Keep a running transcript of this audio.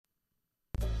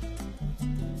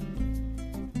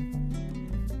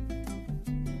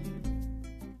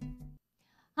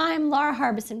I'm Laura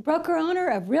Harbison, broker-owner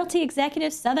of Realty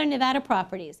Executive Southern Nevada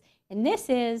Properties, and this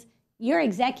is your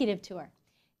executive tour.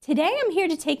 Today I'm here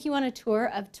to take you on a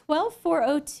tour of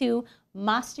 12402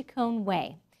 Mosticone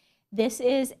Way. This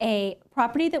is a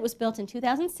property that was built in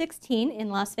 2016 in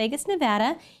Las Vegas,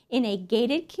 Nevada, in a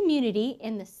gated community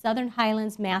in the Southern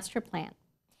Highlands master plan.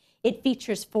 It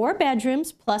features 4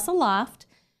 bedrooms plus a loft,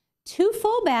 2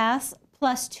 full baths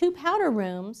plus 2 powder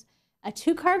rooms, a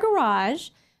 2-car garage,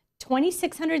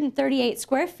 2,638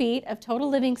 square feet of total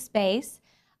living space.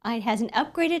 It has an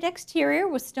upgraded exterior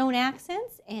with stone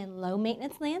accents and low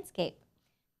maintenance landscape.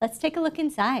 Let's take a look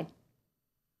inside.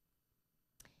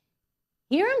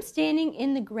 Here I'm standing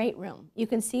in the great room. You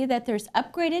can see that there's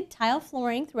upgraded tile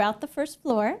flooring throughout the first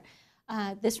floor.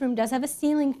 This room does have a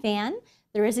ceiling fan.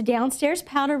 There is a downstairs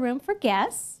powder room for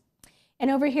guests.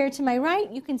 And over here to my right,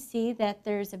 you can see that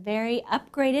there's a very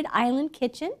upgraded island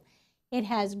kitchen. It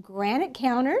has granite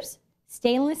counters,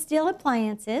 stainless steel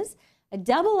appliances, a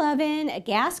double oven, a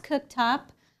gas cooktop,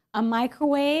 a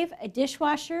microwave, a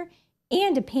dishwasher,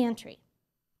 and a pantry.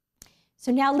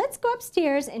 So now let's go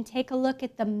upstairs and take a look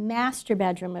at the master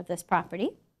bedroom of this property.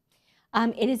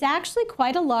 It is actually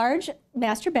quite a large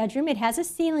master bedroom. It has a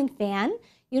ceiling fan.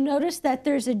 You'll notice that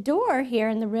there's a door here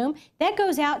in the room that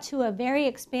goes out to a very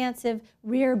expansive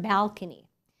rear balcony.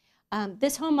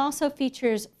 This home also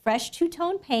features fresh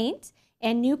two-tone paint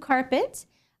and new carpet,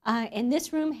 and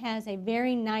this room has a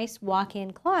very nice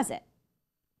walk-in closet.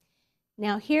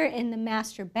 Now here in the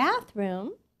master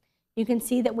bathroom, you can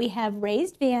see that we have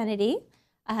raised vanity,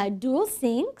 dual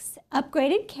sinks,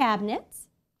 upgraded cabinets,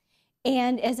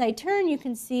 and as I turn you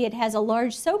can see it has a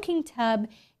large soaking tub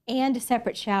and a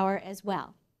separate shower as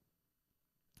well.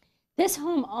 This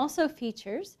home also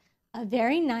features a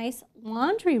very nice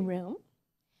laundry room,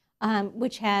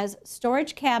 which has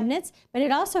storage cabinets, but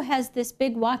it also has this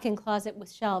big walk-in closet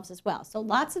with shelves as well. So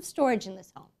lots of storage in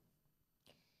this home.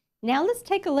 Now let's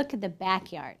take a look at the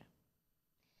backyard.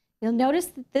 You'll notice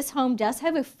that this home does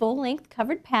have a full-length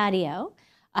covered patio.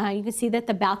 You can see that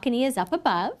the balcony is up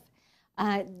above.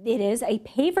 It is a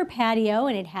paver patio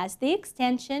and it has the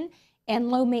extension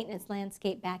and low-maintenance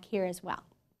landscape back here as well.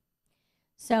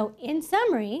 So in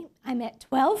summary, I'm at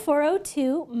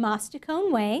 12402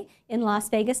 Mosticone Way in Las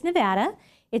Vegas, Nevada.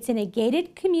 It's in a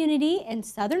gated community in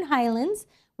Southern Highlands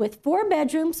with 4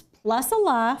 bedrooms plus a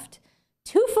loft,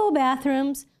 2 full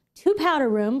bathrooms, 2 powder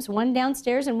rooms, 1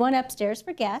 downstairs and 1 upstairs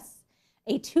for guests,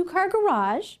 a 2-car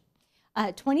garage,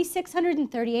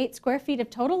 2,638 square feet of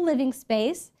total living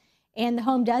space, and the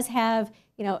home does have,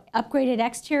 upgraded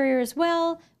exterior as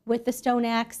well with the stone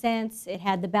accents. It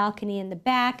had the balcony in the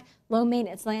back, low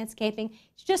maintenance landscaping.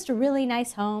 It's just a really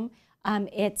nice home.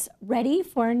 It's ready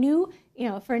for a new,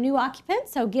 occupant.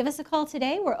 So give us a call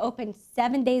today. We're open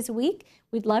 7 days a week.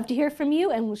 We'd love to hear from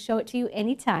you, and we'll show it to you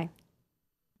anytime.